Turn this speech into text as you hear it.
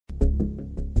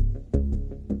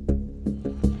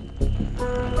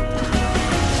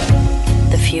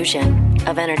fusion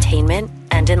of entertainment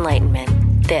and enlightenment.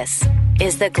 This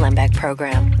is the Glenn Beck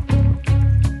Program.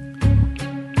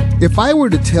 If I were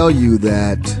to tell you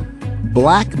that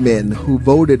black men who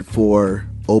voted for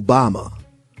Obama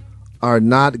are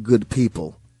not good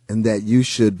people and that you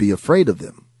should be afraid of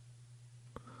them,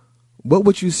 what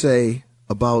would you say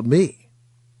about me?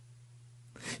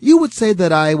 You would say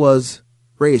that I was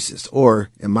racist, or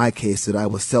in my case, that I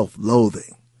was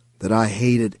self-loathing, that I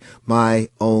hated my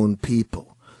own people.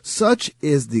 Such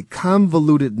is the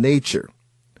convoluted nature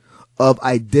of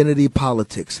identity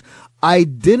politics.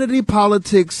 Identity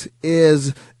politics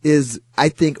is I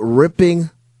think, ripping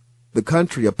the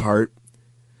country apart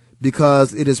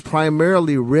because it is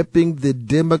primarily ripping the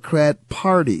Democrat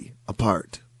Party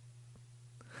apart.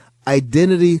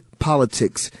 Identity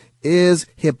politics is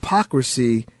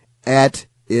hypocrisy at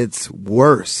its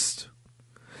worst.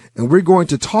 And we're going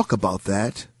to talk about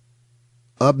that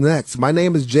up next. My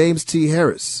name is James T.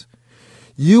 Harris.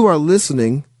 You are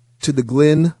listening to the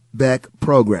Glenn Beck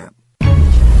Program.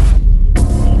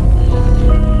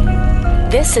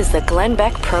 This is the Glenn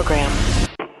Beck Program.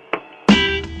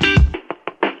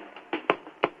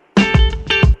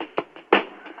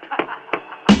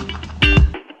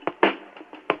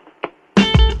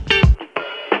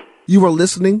 You are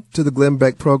listening to the Glenn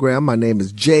Beck Program. My name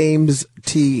is James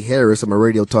T. Harris. I'm a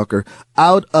radio talker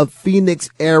out of Phoenix,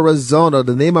 Arizona.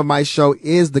 The name of my show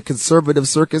is The Conservative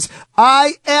Circus.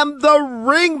 I am the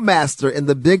ringmaster, and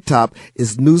the big top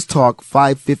is News Talk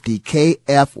 550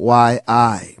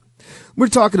 KFYI. We're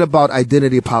talking about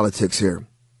identity politics here.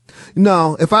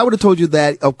 No, if I would have told you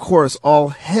that, of course, all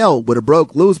hell would have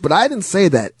broke loose, but I didn't say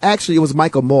that. Actually, it was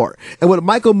Michael Moore. And what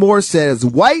Michael Moore said is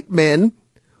white men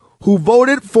who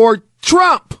voted for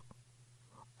Trump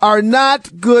are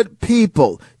not good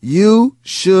people. You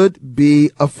should be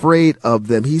afraid of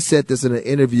them. He said this in an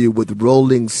interview with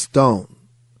Rolling Stone.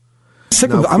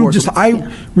 I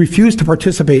refuse to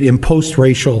participate in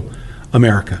post-racial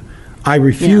America. I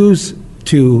refuse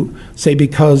to say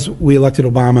because we elected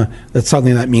Obama that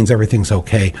suddenly that means everything's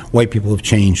okay. White people have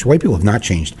changed. White people have not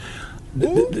changed.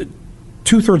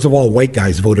 Two-thirds of all white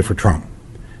guys voted for Trump.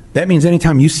 That means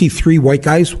anytime you see three white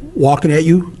guys walking at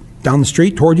you down the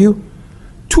street toward you,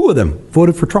 two of them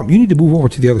voted for Trump. You need to move over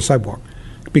to the other sidewalk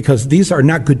because these are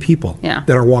not good people that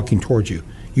are walking towards you.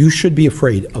 You should be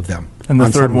afraid of them. And the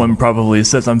third one probably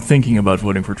says, I'm thinking about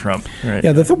voting for Trump. Right?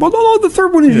 Yeah, the third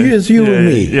one is you and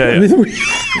me. Yeah.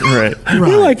 Right.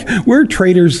 We're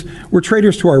traitors. We're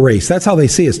traitors to our race. That's how they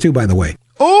see us, too, by the way.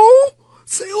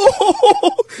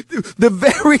 The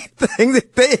very thing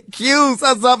that they accuse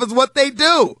us of is what they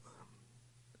do.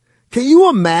 Can you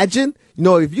imagine?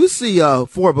 If you see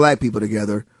four black people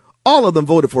together, all of them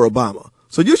voted for Obama.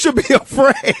 So you should be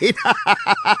afraid.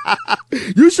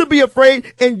 You should be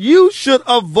afraid, and you should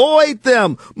avoid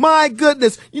them. My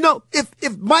goodness.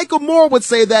 If Michael Moore would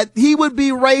say that, he would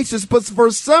be racist, but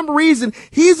for some reason,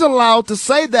 he's allowed to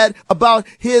say that about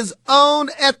his own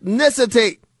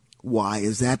ethnicity. Why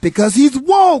is that? Because he's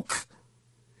woke.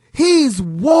 He's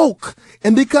woke.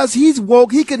 And because he's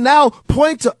woke, he can now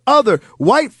point to other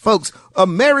white folks,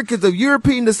 Americans of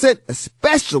European descent,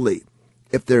 especially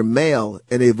if they're male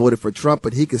and they voted for Trump,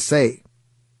 but he could say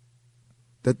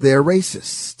that they're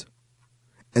racist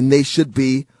and they should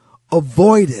be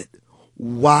avoided.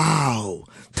 Wow.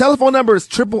 Telephone number is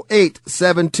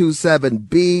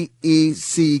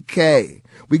 888-727-BECK.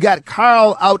 We got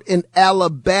Carl out in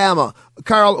Alabama.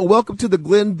 Carl, welcome to the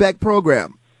Glenn Beck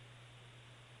Program.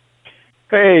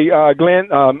 Hey,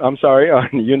 Glenn. I'm sorry.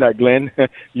 You're not Glenn.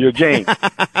 You're James.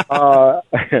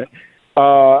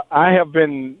 I have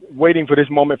been waiting for this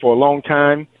moment for a long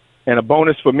time, and a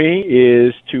bonus for me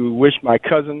is to wish my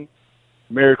cousin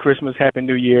Merry Christmas, Happy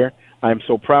New Year. I'm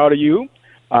so proud of you.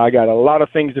 I got a lot of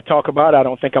things to talk about. I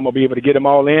don't think I'm going to be able to get them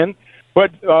all in.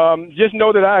 But just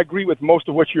know that I agree with most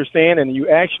of what you're saying, and you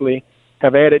actually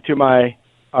have added to my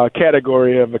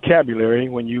category of vocabulary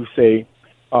when you say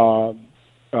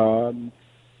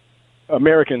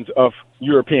Americans of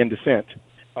European descent.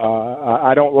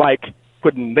 I don't like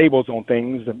putting labels on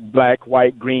things, black,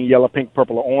 white, green, yellow, pink,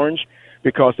 purple, or orange,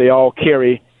 because they all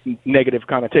carry negative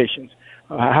connotations.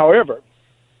 However,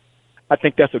 I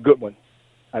think that's a good one.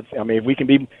 I mean, if we can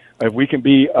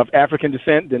be of African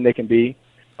descent, then they can be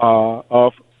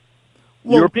of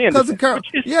European Cousin descent.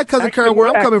 Cousin Carl, where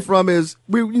I'm coming from is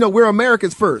we're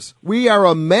Americans first. We are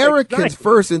Americans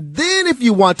first, and then if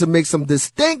you want to make some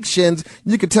distinctions,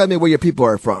 you can tell me where your people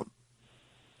are from.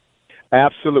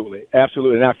 Absolutely,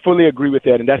 and I fully agree with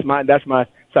that. And that's my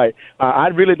side. I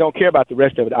really don't care about the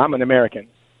rest of it. I'm an American,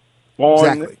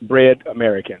 bred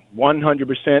American.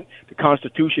 100%. The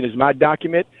Constitution is my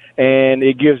document, and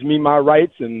it gives me my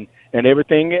rights and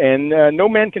everything, and no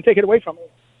man can take it away from me.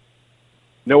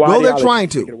 No ideology they're trying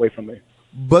can take to. it away from me.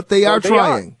 But they are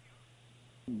trying.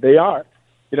 They are.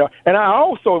 And I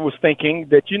also was thinking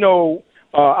that,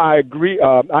 I agree.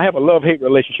 I have a love-hate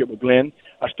relationship with Glenn.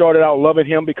 I started out loving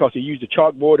him because he used a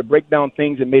chalkboard to break down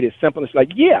things and made it simple. It's like,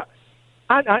 yeah,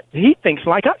 he thinks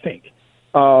like I think.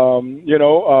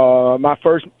 My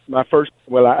first,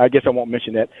 well, I guess I won't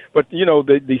mention that. But,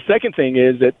 the second thing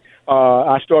is that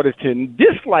I started to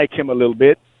dislike him a little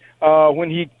bit when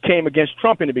he came against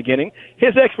Trump in the beginning.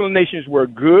 His explanations were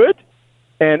good,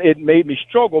 and it made me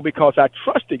struggle because I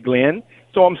trusted Glenn.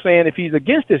 So I'm saying if he's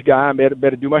against this guy, I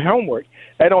better do my homework.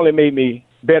 That only made me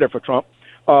better for Trump.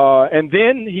 And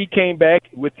then he came back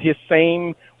with his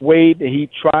same way that he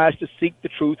tries to seek the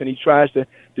truth and he tries to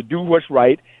do what's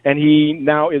right, and he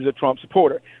now is a Trump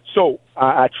supporter. So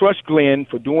I trust Glenn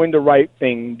for doing the right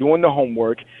thing, doing the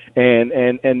homework, and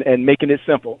making it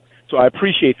simple. So I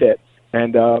appreciate that.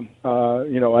 And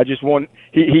I just want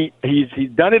he's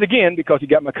done it again because he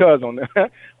got my cuz on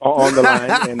the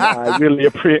line, and I really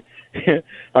appreciate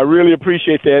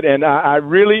that. And I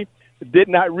really did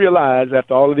not realize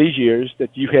after all of these years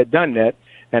that you had done that.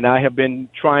 And I have been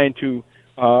trying to.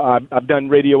 I've done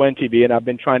radio and TV, and I've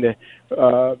been trying to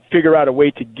figure out a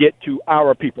way to get to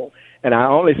our people. And I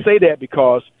only say that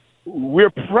because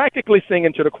we're practically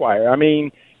singing to the choir. I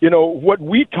mean, what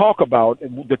we talk about,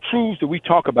 the truths that we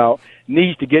talk about,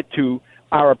 needs to get to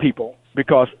our people,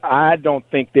 because I don't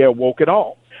think they're woke at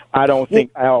all. I don't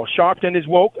think Al Sharpton is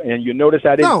woke, and you notice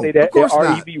I didn't say that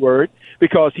R-E-V word,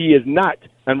 because he is not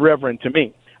irreverent to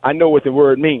me. I know what the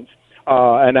word means,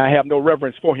 and I have no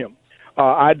reverence for him.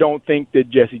 I don't think that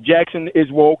Jesse Jackson is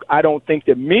woke. I don't think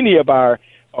that many of our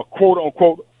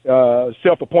quote-unquote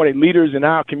self-appointed leaders in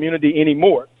our community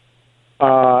anymore.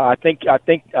 I think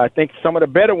some of the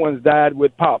better ones died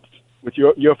with Pops, with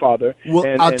your father. Well,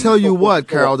 I'll tell you what,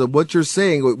 Carol, that what you're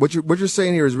saying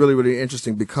here is really, really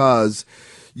interesting, because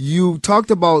you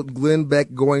talked about Glenn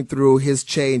Beck going through his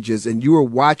changes, and you were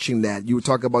watching that. You were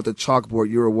talking about the chalkboard.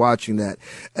 You were watching that,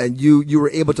 and you were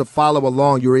able to follow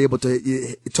along. You were able to,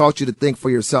 it taught you to think for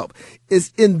yourself.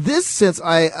 Is in this sense,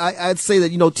 I'd say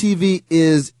that, TV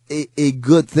is a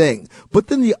good thing. But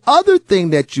then the other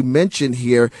thing that you mentioned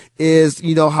here is,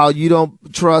 how you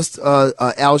don't trust Al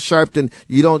Sharpton,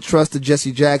 you don't trust the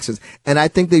Jesse Jacksons. And I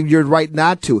think that you're right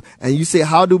not to. And you say,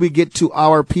 how do we get to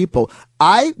our people?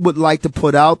 I would like to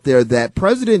put out there that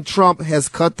President Trump has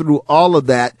cut through all of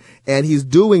that, and he's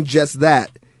doing just that.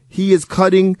 He is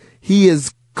cutting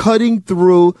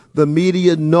through the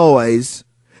media noise,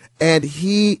 and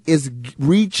he is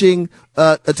reaching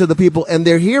to the people, and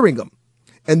they're hearing him.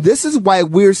 And this is why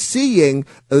we're seeing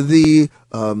the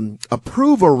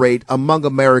approval rate among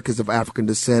Americans of African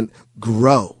descent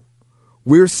grow.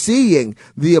 We're seeing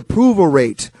the approval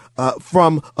rate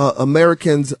from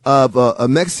Americans of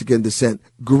Mexican descent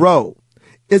grow.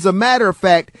 As a matter of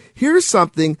fact, here's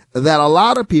something that a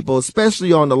lot of people,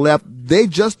 especially on the left, they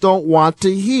just don't want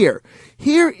to hear.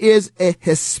 Here is a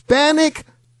Hispanic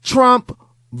Trump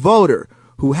voter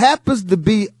who happens to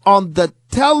be on the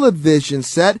television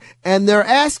set, and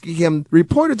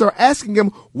reporters are asking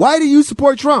him, why do you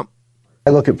support Trump? I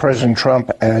look at President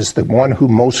Trump as the one who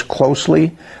most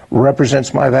closely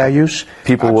represents my values.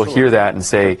 People will hear that and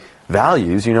say,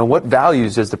 values? What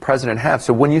values does the president have?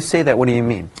 So when you say that, what do you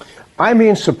mean? I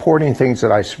mean supporting things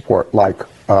that I support, like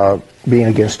being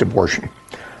against abortion,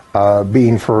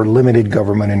 being for limited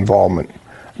government involvement,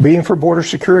 being for border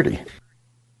security.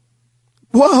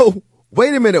 Whoa,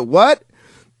 wait a minute, what?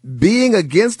 Being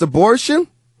against abortion?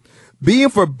 Being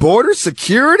for border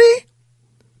security?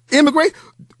 Immigration?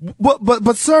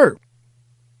 But sir,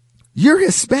 you're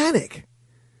Hispanic.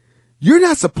 You're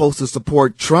not supposed to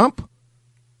support Trump.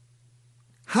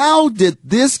 How did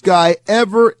this guy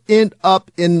ever end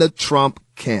up in the Trump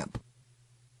camp?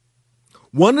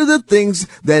 One of the things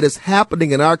that is happening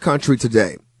in our country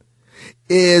today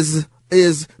is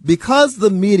because the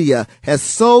media has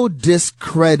so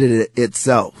discredited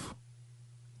itself.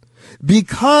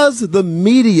 Because the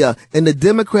media and the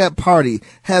Democrat Party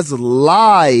has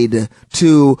lied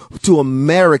to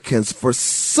Americans for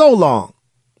so long,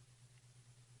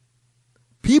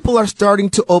 people are starting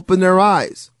to open their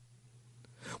eyes.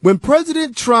 When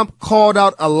President Trump called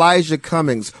out Elijah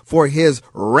Cummings for his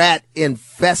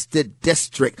rat-infested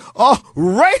district,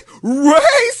 racist!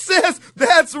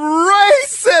 That's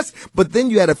racist! But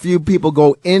then you had a few people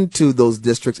go into those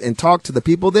districts and talk to the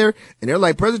people there, and they're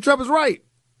like, President Trump is right.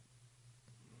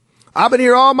 I've been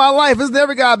here all my life. It's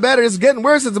never got better. It's getting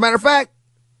worse, as a matter of fact.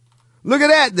 Look at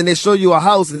that. Then they show you a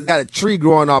house and got a tree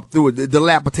growing up through a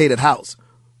dilapidated house.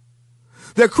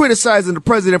 They're criticizing the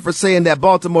president for saying that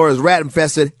Baltimore is rat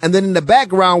infested. And then in the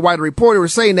background, while the reporter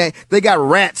was saying that, they got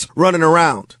rats running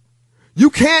around. You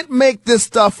can't make this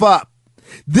stuff up.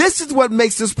 This is what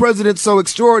makes this president so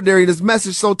extraordinary and his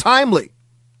message so timely.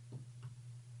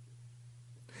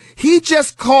 He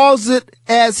just calls it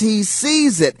as he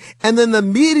sees it, and then the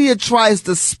media tries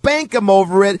to spank him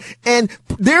over it, and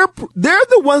they're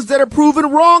the ones that are proven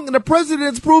wrong, and the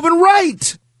president's proven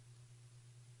right.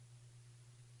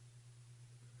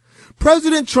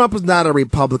 President Trump is not a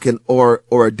Republican or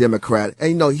a Democrat. And,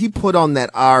 you know, he put on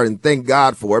that R and thank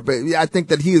God for it. But I think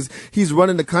that he's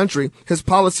running the country. His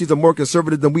policies are more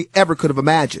conservative than we ever could have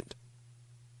imagined.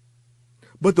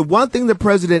 But the one thing the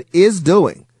president is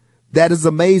doing that is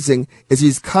amazing is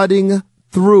he's cutting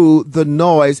through the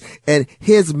noise, and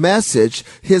his message,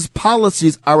 his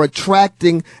policies are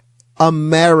attracting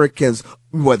Americans,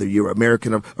 whether you're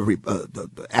American of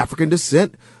African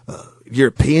descent,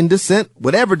 European descent,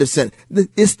 whatever descent.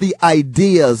 It's the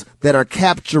ideas that are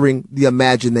capturing the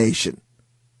imagination.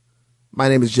 My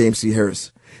name is James C.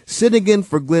 Harris. Sitting in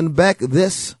for Glenn Beck,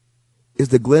 this is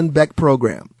the Glenn Beck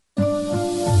Program.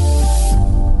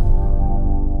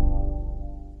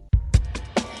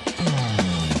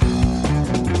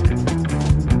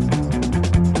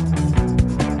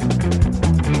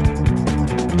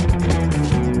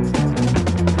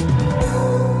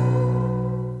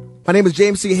 My name is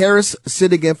James C. Harris,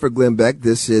 sitting in for Glenn Beck.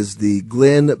 This is the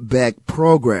Glenn Beck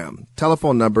Program.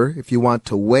 Telephone number, if you want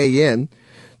to weigh in,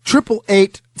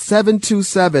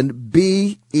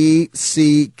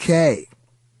 888-727-BECK.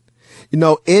 You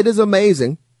know, it is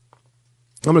amazing.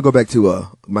 I'm going to go back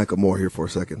to Michael Moore here for a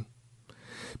second.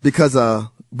 Because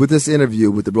with this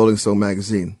interview with the Rolling Stone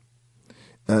magazine,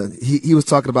 he was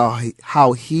talking about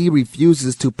how he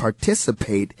refuses to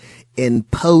participate in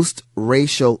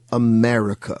post-racial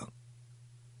America.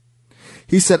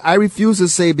 He said, I refuse to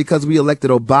say because we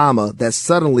elected Obama that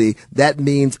suddenly that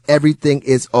means everything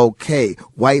is okay.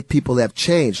 White people have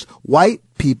changed. White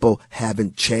people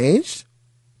haven't changed.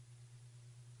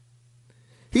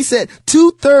 He said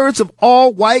 2/3 of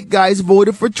all white guys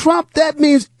voted for Trump. That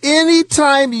means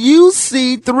anytime you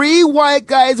see 3 white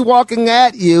guys walking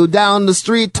at you down the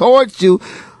street towards you,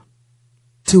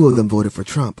 2 of them voted for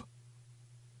Trump.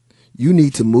 You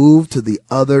need to move to the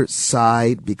other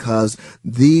side because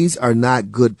these are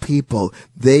not good people.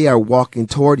 They are walking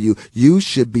toward you. You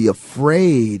should be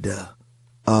afraid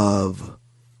of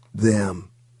them.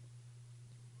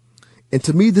 And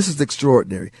to me, this is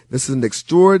extraordinary. This is an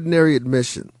extraordinary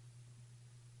admission.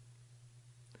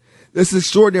 This is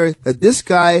extraordinary that this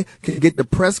guy can get the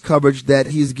press coverage that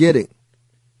he's getting.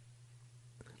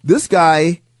 This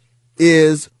guy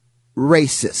is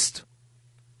racist.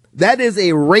 That is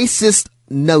a racist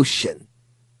notion.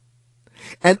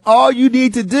 And all you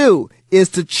need to do is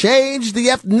to change the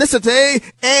ethnicity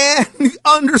and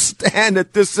understand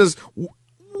that this is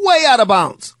way out of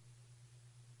bounds.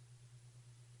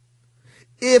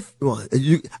 I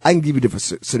can give you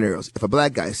different scenarios. If a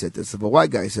black guy said this, if a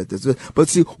white guy said this, but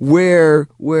see where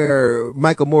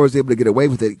Michael Moore is able to get away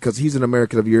with it because he's an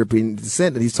American of European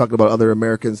descent and he's talking about other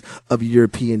Americans of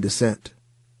European descent.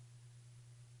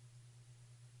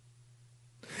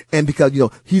 And because, you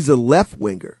know, he's a left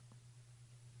winger.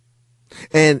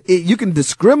 And you can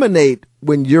discriminate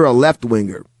when you're a left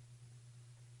winger.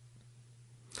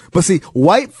 But see,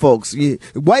 white folks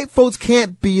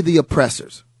can't be the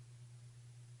oppressors.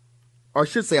 Or I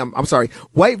should say, I'm sorry,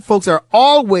 white folks are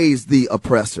always the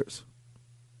oppressors.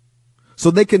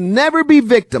 So they can never be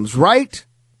victims, right?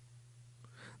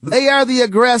 They are the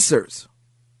aggressors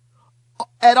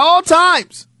at all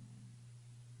times.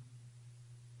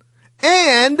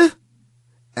 And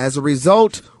as a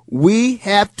result, we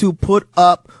have to put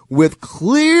up with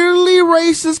clearly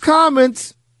racist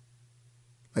comments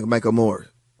like Michael Moore.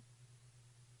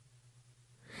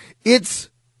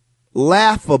 It's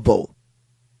laughable,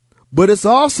 but it's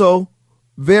also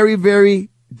very, very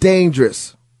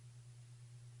dangerous.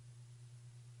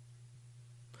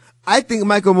 I think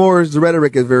Michael Moore's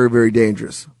rhetoric is very, very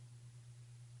dangerous.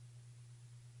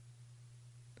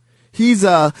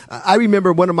 I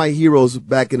remember one of my heroes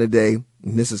back in the day,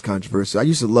 and this is controversial. I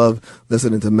used to love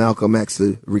listening to Malcolm X,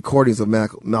 the recordings of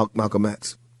Malcolm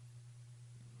X.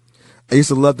 I used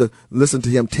to love to listen to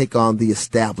him take on the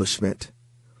establishment.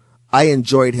 I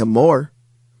enjoyed him more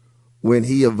when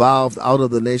he evolved out of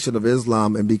the Nation of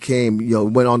Islam and became,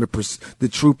 went on the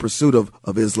true pursuit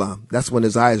of Islam. That's when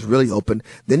his eyes really opened.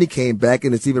 Then he came back,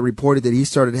 and it's even reported that he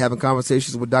started having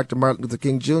conversations with Dr. Martin Luther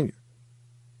King Jr.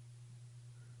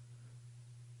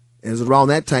 And it was around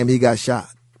that time he got shot.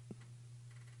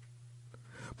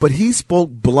 but he spoke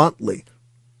bluntly.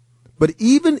 But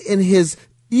even in his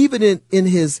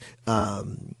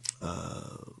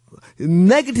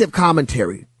negative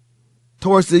commentary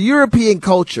towards the European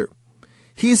culture,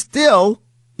 he still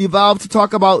evolved to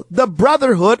talk about the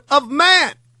brotherhood of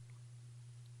man.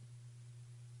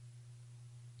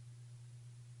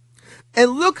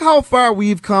 And look how far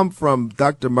we've come from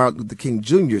Dr. Martin Luther King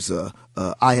Jr.'s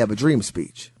I Have a Dream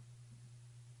speech,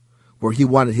 where he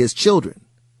wanted his children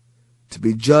to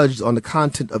be judged on the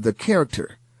content of their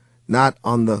character, not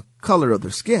on the color of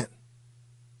their skin.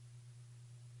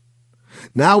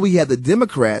 Now we have the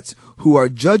Democrats who are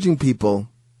judging people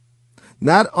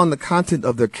not on the content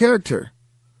of their character,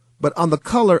 but on the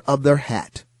color of their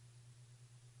hat.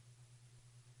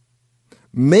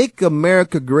 Make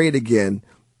America great again.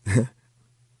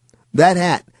 That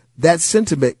hat, that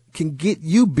sentiment can get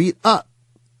you beat up.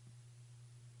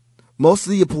 Most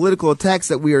of the political attacks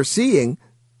that we are seeing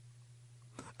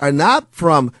are not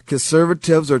from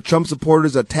conservatives or Trump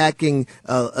supporters attacking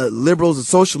liberals and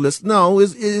socialists. No,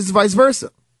 it's vice versa.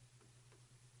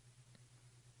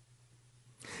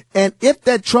 And if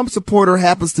that Trump supporter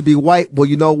happens to be white, well,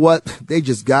 you know what? They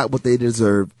just got what they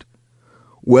deserved.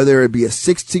 Whether it be a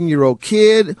 16-year-old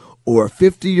kid or a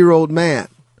 50-year-old man.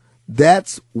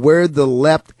 That's where the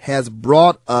left has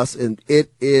brought us, and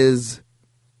it is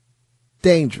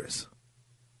dangerous.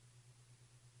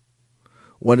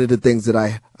 One of the things that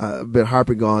I've been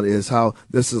harping on is how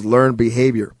this is learned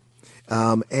behavior.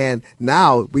 And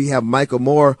now we have Michael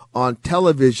Moore on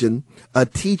television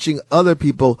teaching other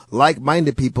people,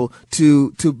 like-minded people,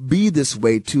 to be this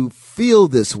way, to feel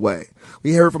this way.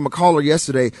 We heard from a caller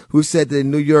yesterday who said that in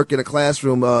New York in a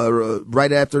classroom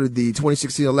right after the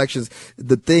 2016 elections,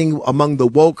 the thing among the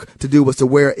woke to do was to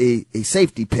wear a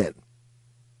safety pin.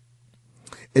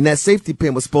 And that safety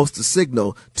pin was supposed to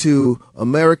signal to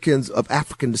Americans of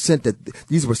African descent that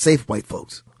these were safe white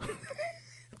folks.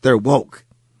 They're woke.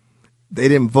 They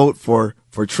didn't vote for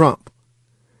Trump.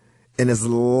 And it's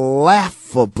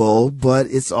laughable, but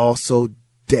it's also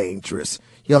dangerous.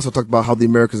 He also talked about how the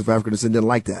Americans of African descent didn't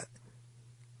like that.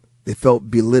 They felt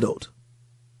belittled.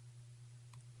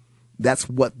 That's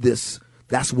what this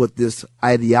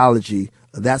ideology,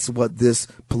 that's what this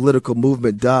political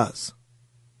movement does.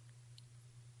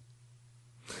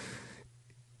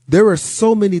 There are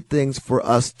so many things for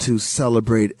us to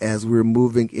celebrate as we're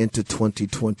moving into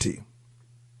 2020.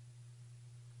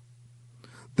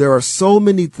 There are so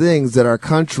many things that our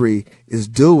country is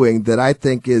doing that I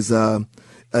think is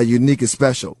unique and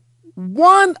special.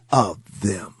 One of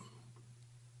them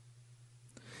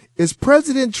is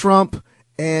President Trump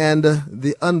and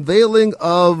the unveiling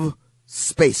of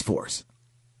Space Force.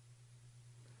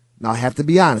 Now, I have to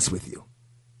be honest with you.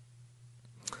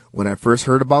 When I first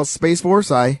heard about Space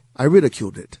Force, I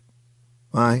ridiculed it.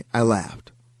 I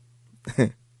laughed.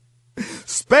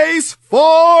 Space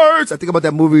Force! I think about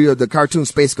that movie, the cartoon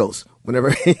Space Ghost.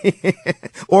 Whenever,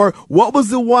 or what was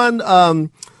the one? The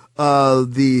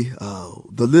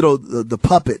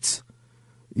puppets.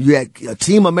 You had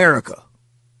Team America,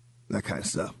 that kind of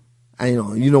stuff.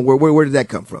 Where did that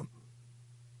come from?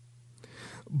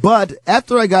 But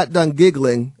after I got done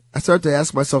giggling, I started to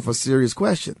ask myself a serious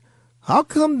question. How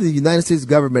come the United States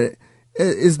government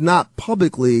is not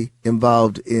publicly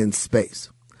involved in space?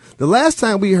 The last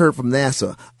time we heard from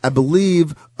NASA, I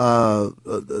believe the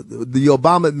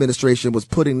Obama administration was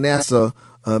putting NASA,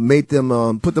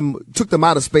 took them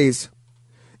out of space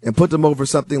and put them over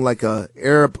something like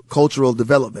Arab cultural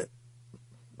development.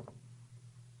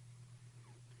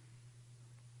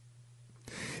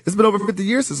 It's been over 50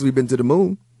 years since we've been to the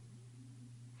moon.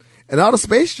 And all the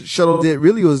space shuttle did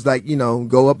really was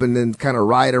go up and then kind of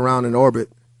ride around in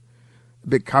orbit. A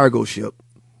big cargo ship.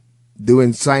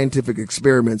 Doing scientific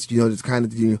experiments, just kind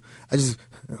of,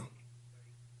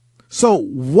 So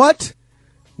what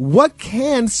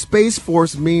can Space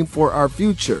Force mean for our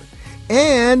future?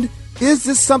 And is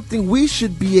this something we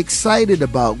should be excited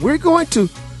about? We're going to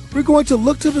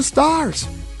look to the stars.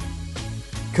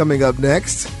 Coming up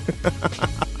next.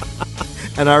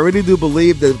 And I really do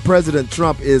believe that President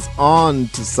Trump is on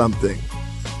to something.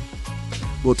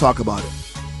 We'll talk about it.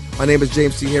 My name is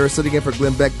James T. Harris, sitting in for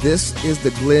Glenn Beck. This is the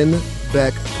Glenn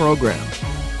Beck Program.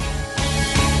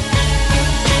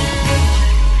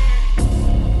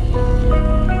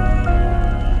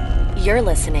 You're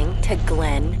listening to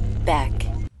Glenn Beck.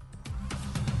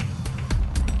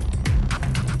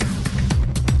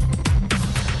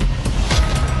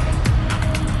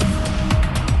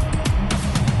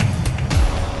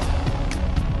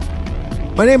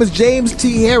 My name is James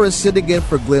T. Harris, sitting in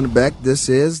for Glenn Beck. This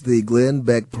is the Glenn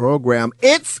Beck Program.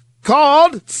 It's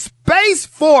called Space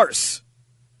Force.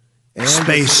 And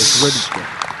space.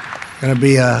 Going to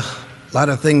be a lot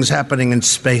of things happening in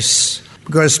space,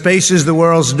 because space is the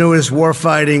world's newest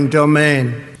warfighting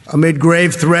domain. Amid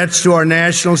grave threats to our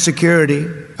national security,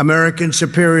 American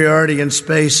superiority in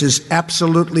space is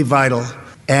absolutely vital.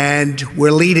 And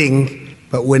we're leading,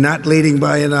 but we're not leading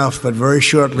by enough, but very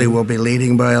shortly we'll be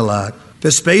leading by a lot.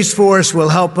 The Space Force will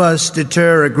help us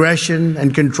deter aggression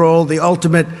and control the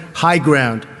ultimate high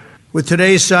ground. With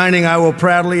today's signing, I will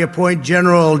proudly appoint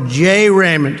General J.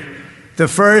 Raymond, the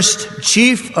first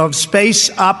Chief of Space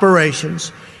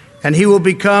Operations, and he will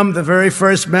become the very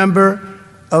first member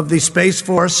of the Space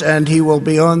Force, and he will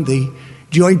be on the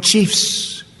Joint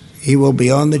Chiefs. He will be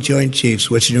on the Joint Chiefs,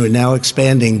 which are now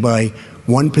expanding by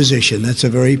one position. That's a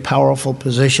very powerful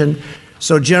position.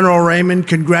 So, General Raymond,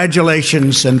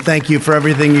 congratulations, and thank you for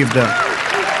everything you've done.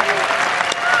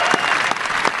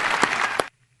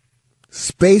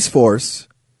 Space Force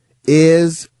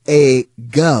is a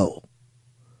go.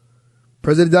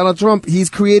 President Donald Trump, he's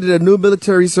created a new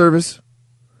military service,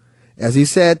 as he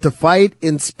said, to fight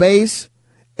in space,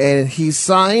 and he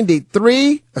signed a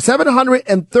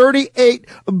 $738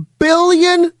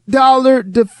 billion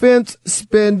defense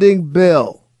spending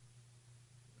bill.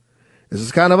 This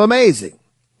is kind of amazing.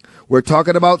 We're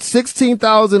talking about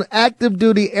 16,000 active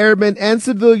duty airmen and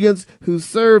civilians who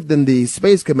served in the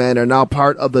Space Command are now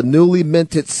part of the newly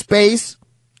minted Space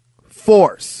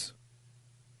Force.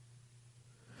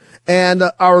 And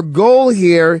our goal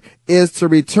here is to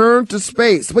return to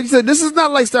space. But you said this is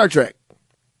not like Star Trek.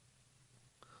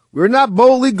 We're not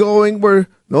boldly going where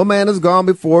no man has gone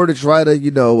before to try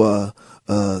to,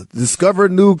 discover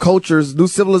new cultures, new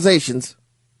civilizations.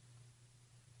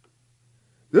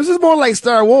 This is more like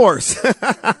Star Wars,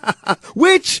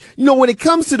 which, when it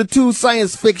comes to the two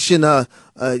science fiction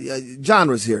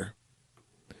genres here,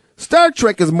 Star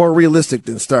Trek is more realistic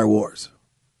than Star Wars.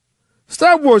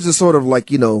 Star Wars is sort of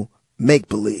like,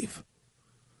 make-believe.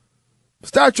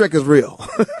 Star Trek is real.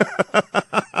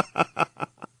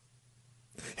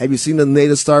 Have you seen the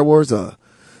latest Star Wars?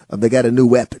 They got a new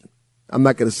weapon. I'm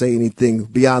not going to say anything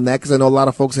beyond that because I know a lot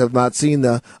of folks have not seen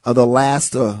the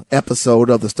last episode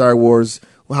of the Star Wars.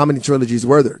 Well, how many trilogies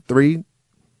were there? 3?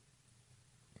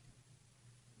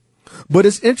 But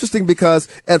it's interesting because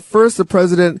at first the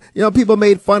president, people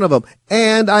made fun of him.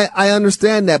 And I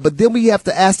understand that. But then we have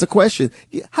to ask the question,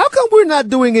 how come we're not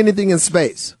doing anything in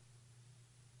space?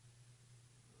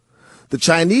 The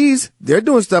Chinese, they're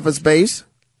doing stuff in space.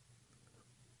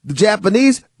 The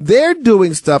Japanese, they're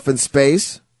doing stuff in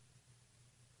space.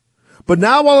 But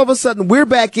now all of a sudden we're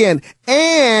back in,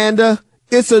 and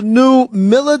it's a new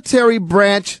military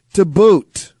branch to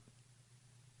boot.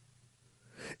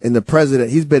 And the president,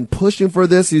 he's been pushing for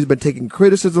this. He's been taking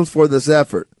criticisms for this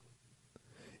effort.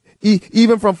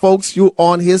 Even from folks who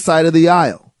on his side of the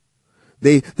aisle.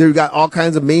 They've got all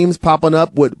kinds of memes popping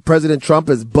up with President Trump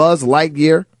as Buzz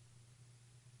Lightyear.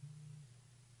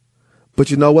 But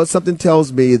you know what? Something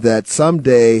tells me that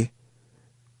someday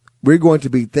we're going to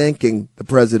be thanking the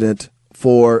president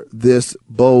for this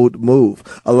bold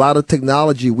move. A lot of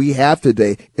technology we have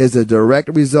today is a direct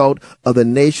result of the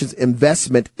nation's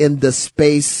investment in the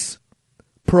space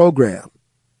program.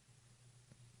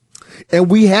 And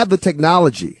we have the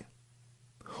technology.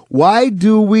 Why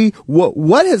do we,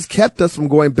 what has kept us from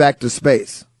going back to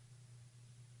space?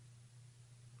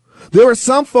 There are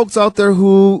some folks out there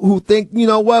who think,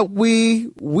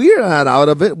 we're not out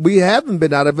of it. We haven't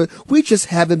been out of it. We just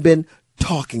haven't been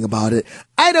talking about it.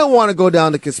 I don't want to go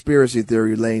down the conspiracy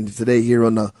theory lane today here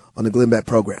on the Glenn Beck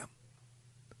program.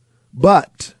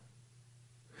 But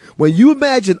when you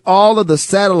imagine all of the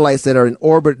satellites that are in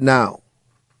orbit now,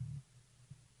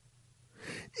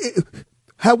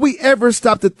 have we ever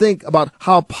stopped to think about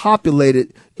how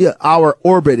populated our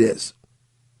orbit is?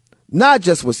 Not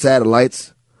just with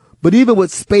satellites, but even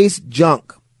with space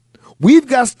junk. We've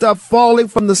got stuff falling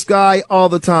from the sky all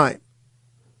the time.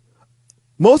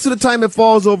 Most of the time it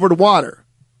falls over the water.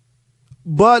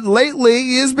 But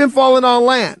lately it's been falling on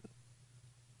land.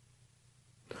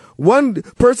 One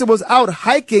person was out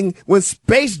hiking when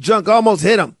space junk almost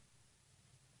hit him.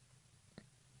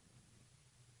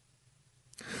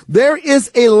 There is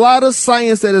a lot of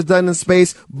science that is done in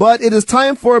space, but it is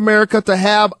time for America to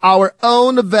have our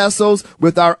own vessels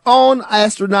with our own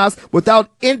astronauts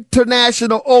without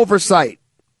international oversight.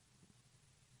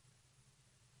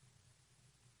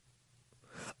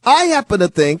 I happen to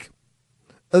think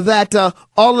that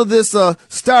all of this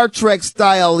Star Trek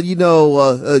style,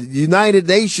 United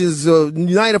Nations,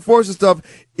 United Forces stuff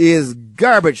is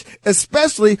garbage,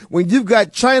 especially when you've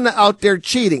got China out there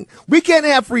cheating. We can't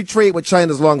have free trade with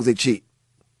China as long as they cheat.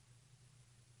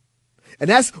 And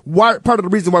that's why, part of the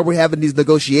reason why we're having these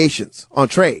negotiations on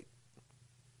trade.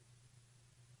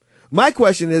 My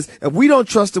question is, if we don't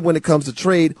trust them when it comes to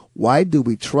trade, why do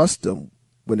we trust them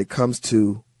when it comes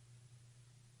to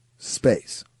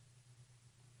space?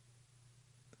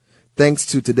 Thanks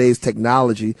to today's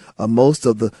technology, most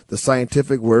of the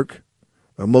scientific work,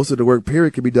 or most of the work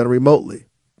period, can be done remotely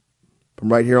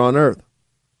from right here on Earth.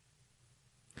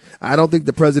 I don't think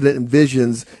the president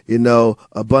envisions,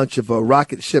 a bunch of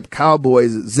rocket ship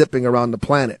cowboys zipping around the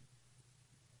planet.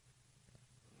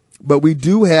 But we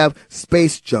do have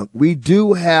space junk. We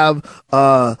do have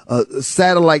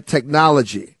satellite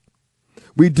technology.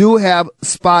 We do have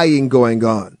spying going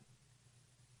on.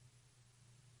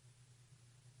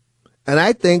 And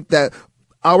I think that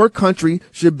our country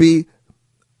should be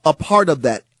a part of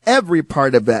that, every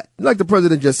part of that. Like the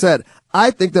president just said, I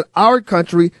think that our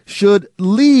country should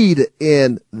lead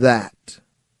in that.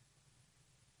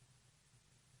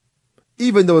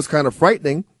 Even though it's kind of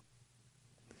frightening,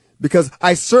 because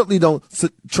I certainly don't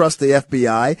trust the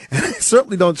FBI, and I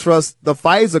certainly don't trust the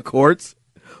FISA courts.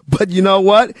 But you know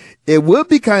what? It would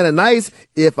be kind of nice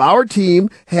if our team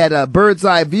had a bird's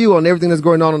eye view on everything that's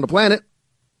going on the planet.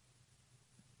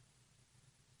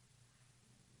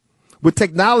 With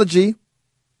technology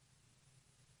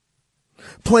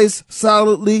placed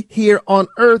solidly here on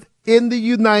Earth in the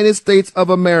United States of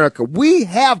America. We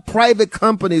have private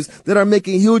companies that are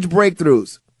making huge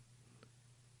breakthroughs.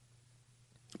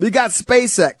 We got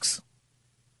SpaceX.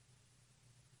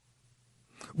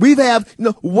 We have,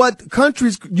 what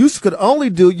countries used could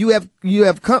only do.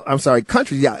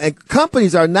 Countries, yeah, and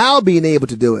companies are now being able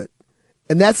to do it,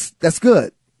 and that's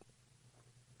good.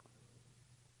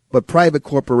 But private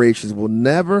corporations will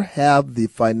never have the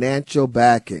financial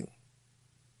backing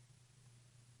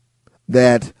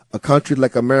that a country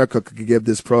like America could give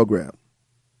this program.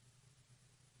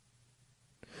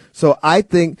 So I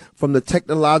think from the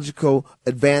technological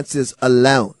advances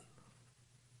alone,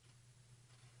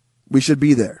 we should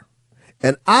be there.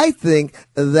 And I think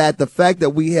that the fact that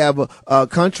we have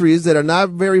countries that are not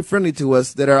very friendly to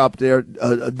us that are up there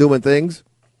doing things,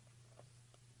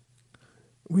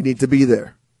 we need to be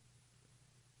there.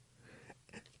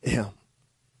 Yeah.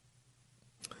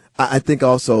 I think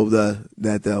also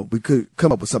that we could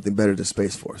come up with something better than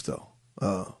Space Force, though.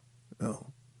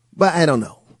 But I don't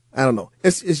know.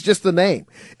 It's just the name.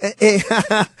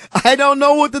 I don't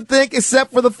know what to think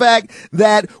except for the fact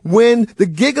that when the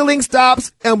giggling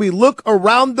stops and we look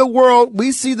around the world,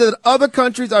 we see that other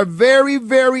countries are very,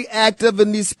 very active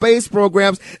in these space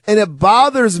programs, and it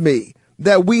bothers me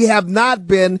that we have not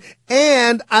been,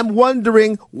 and I'm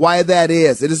wondering why that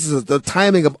is. The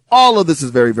timing of all of this is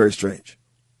very, very strange.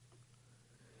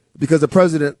 Because the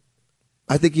president,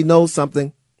 I think he knows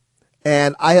something,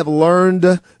 and I have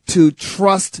learned to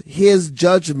trust his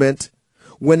judgment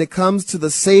when it comes to the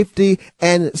safety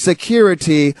and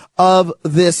security of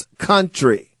this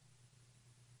country.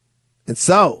 And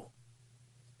so,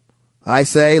 I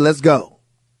say, let's go.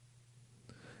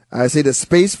 I say the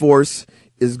Space Force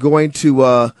is going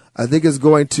to, is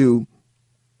going to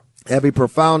have a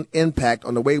profound impact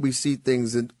on the way we see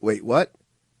things. Wait, what?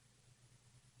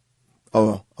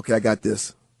 Oh, okay, I got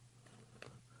this.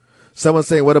 Someone's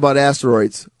saying, what about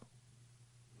asteroids?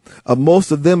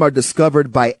 Most of them are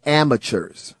discovered by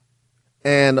amateurs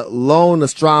and lone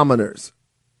astronomers.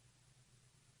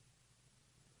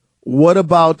 What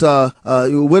about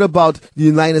the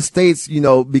United States,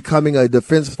 becoming a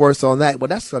defense force on that? Well,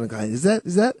 that's kind of is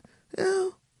that? Yeah.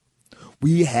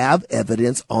 We have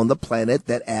evidence on the planet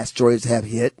that asteroids have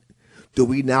hit. Do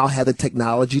we now have the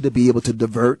technology to be able to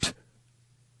divert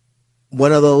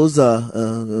one of those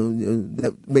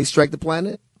that may strike the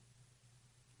planet?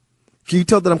 Can you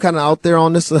tell that I'm kind of out there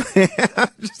on this?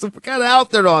 Just kind of out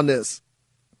there on this.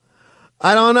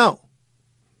 I don't know.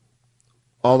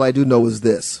 All I do know is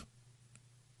this.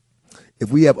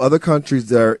 If we have other countries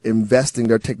that are investing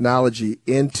their technology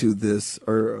into this,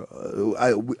 or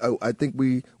I think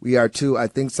we are too. I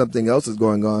think something else is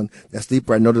going on that's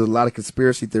deeper. I know there's a lot of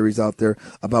conspiracy theories out there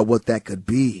about what that could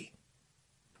be.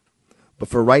 But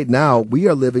for right now, we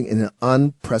are living in an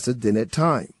unprecedented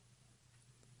time.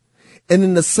 And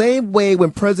in the same way, when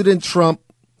President Trump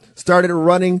started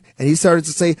running and he started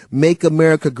to say, make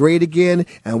America great again,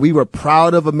 and we were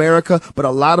proud of America, but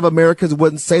a lot of Americans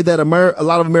wouldn't say that. A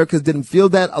lot of Americans didn't feel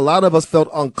that. A lot of us felt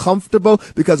uncomfortable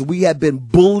because we had been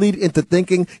bullied into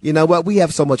thinking, you know what, we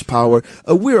have so much power.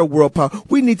 We're a world power.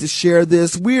 We need to share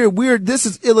this. This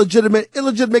is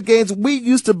illegitimate gains. We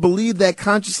used to believe that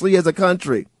consciously as a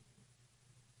country.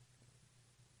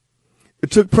 It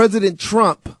took President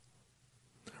Trump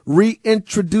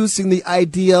reintroducing the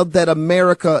idea that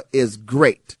America is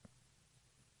great.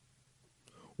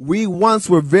 We once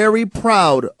were very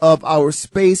proud of our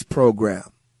space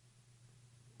program.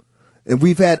 And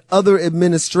we've had other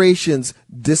administrations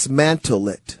dismantle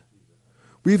it.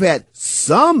 We've had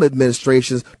some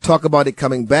administrations talk about it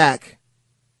coming back.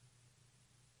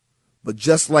 But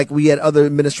just like we had other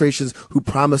administrations who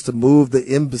promised to move the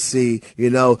embassy,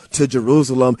 to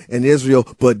Jerusalem and Israel,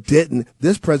 but didn't,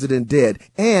 this president did.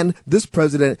 And this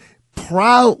president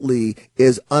proudly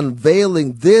is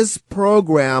unveiling this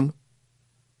program,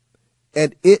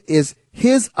 and it is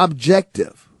his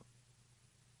objective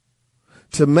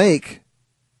to make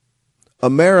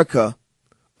America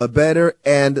a better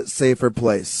and safer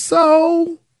place.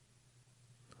 So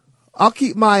I'll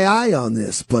keep my eye on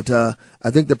this, but I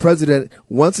think the president,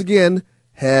 once again,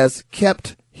 has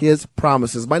kept his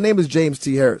promises. My name is James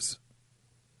T. Harris.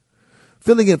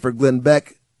 Filling in for Glenn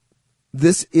Beck,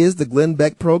 this is the Glenn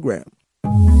Beck Program.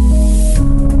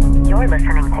 You're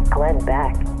listening to Glenn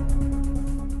Beck.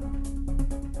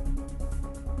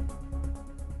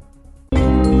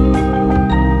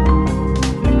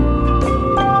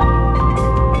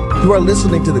 You are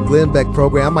listening to the Glenn Beck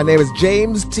Program. My name is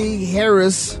James T.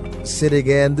 Harris. Sitting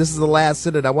in. This is the last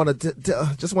sit-in. I want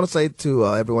to just want to say to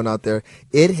everyone out there,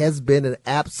 it has been an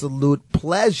absolute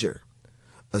pleasure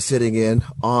sitting in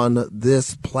on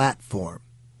this platform.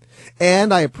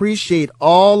 And I appreciate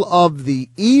all of the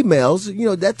emails.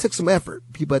 That took some effort.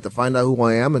 People had to find out who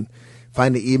I am and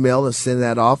find the email and send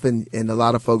that off, and a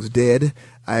lot of folks did.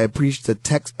 I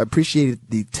appreciated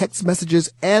the text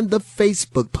messages and the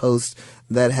Facebook posts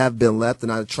that have been left,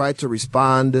 and I tried to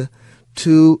respond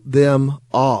to them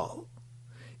all.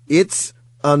 It's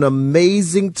an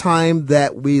amazing time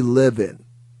that we live in.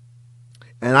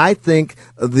 And I think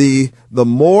the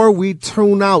more we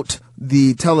tune out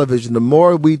the television, the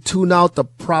more we tune out the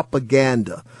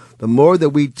propaganda, the more that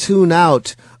we tune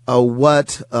out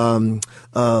what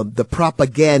the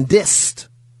propagandists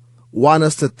want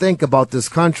us to think about this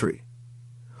country,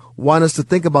 want us to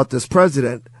think about this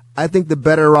president, I think the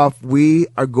better off we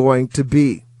are going to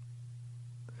be.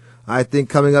 I think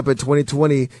coming up in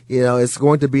 2020, it's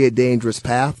going to be a dangerous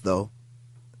path, though,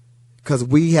 because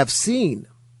we have seen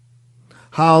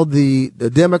how the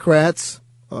Democrats,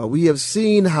 we have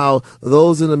seen how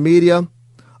those in the media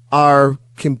are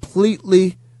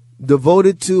completely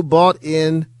devoted to, bought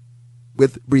in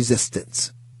with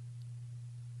resistance.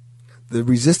 The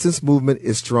resistance movement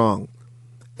is strong,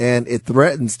 and it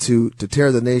threatens to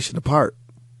tear the nation apart.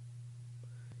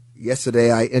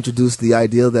 Yesterday, I introduced the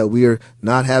idea that we are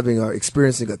not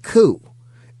experiencing a coup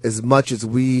as much as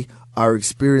we are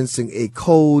experiencing a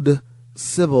cold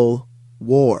civil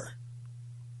war.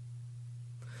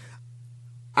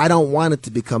 I don't want it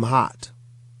to become hot.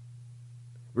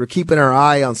 We're keeping our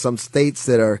eye on some states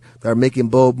that are making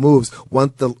bold moves.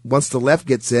 Once the left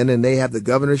gets in and they have the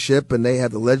governorship and they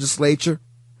have the legislature,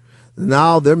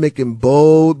 now they're making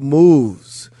bold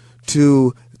moves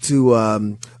to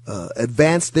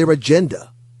advance their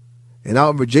agenda. And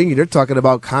out in Virginia, they're talking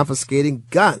about confiscating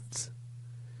guns.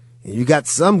 And you got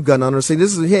some gun owners saying,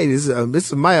 this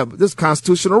is my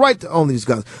constitutional right to own these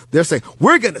guns. They're saying,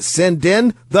 we're going to send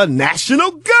in the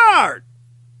National Guard.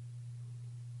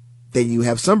 Then you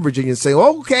have some Virginians saying,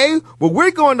 okay, well,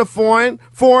 we're going to form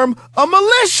a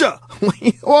militia.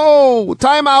 Whoa,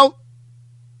 time out.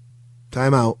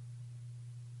 Time out.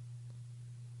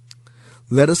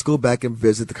 Let us go back and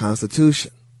visit the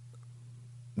Constitution.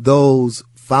 Those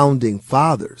founding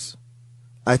fathers,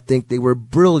 I think they were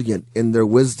brilliant in their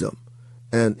wisdom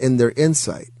and in their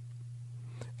insight.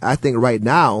 I think right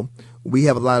now we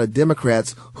have a lot of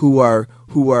Democrats who are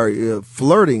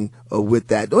flirting with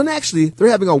that. And actually, they're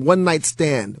having a one-night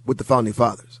stand with the founding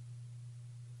fathers.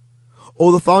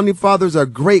 Oh, the founding fathers are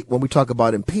great when we talk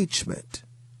about impeachment.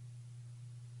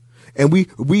 And we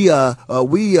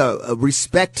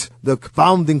respect the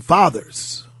founding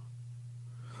fathers.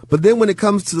 But then when it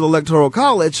comes to the Electoral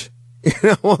College,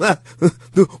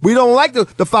 we don't like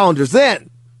the founders then.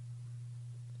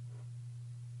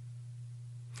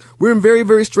 We're in very,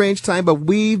 very strange time, but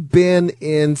we've been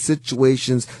in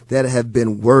situations that have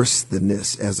been worse than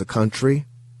this as a country.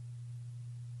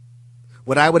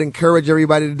 What I would encourage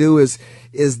everybody to do is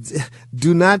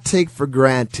do not take for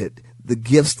granted the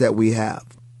gifts that we have.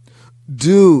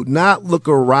 Do not look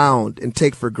around and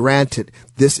take for granted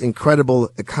this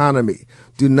incredible economy.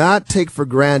 Do not take for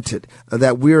granted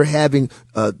that we're having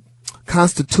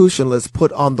constitutionalists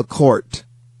put on the court.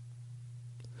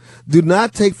 Do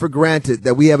not take for granted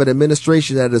that we have an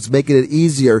administration that is making it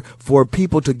easier for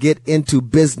people to get into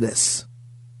business.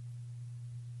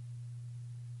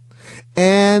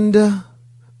 And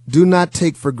do not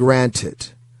take for granted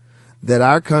that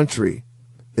our country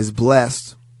is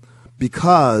blessed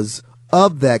because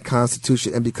of that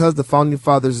Constitution and because the Founding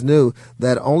Fathers knew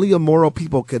that only immoral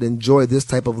people could enjoy this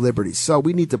type of liberty. So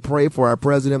we need to pray for our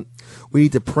president. We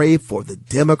need to pray for the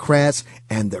Democrats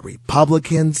and the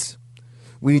Republicans.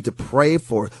 We need to pray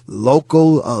for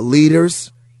local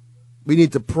leaders. We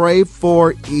need to pray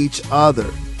for each other,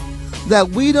 that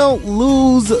we don't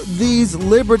lose these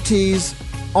liberties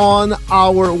on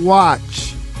our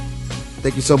watch.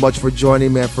 Thank you so much for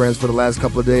joining me, my friends, for the last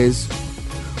couple of days.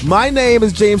 My name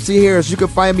is James C. Harris. You can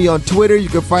find me on Twitter. You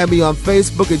can find me on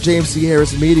Facebook at James C.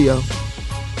 Harris Media.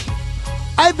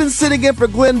 I've been sitting in for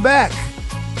Glenn Beck.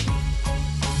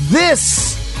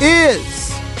 This is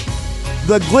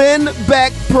the Glenn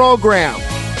Beck Program.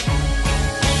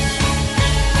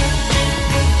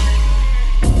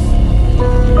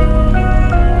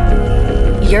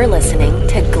 You're listening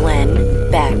to Glenn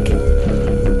Beck.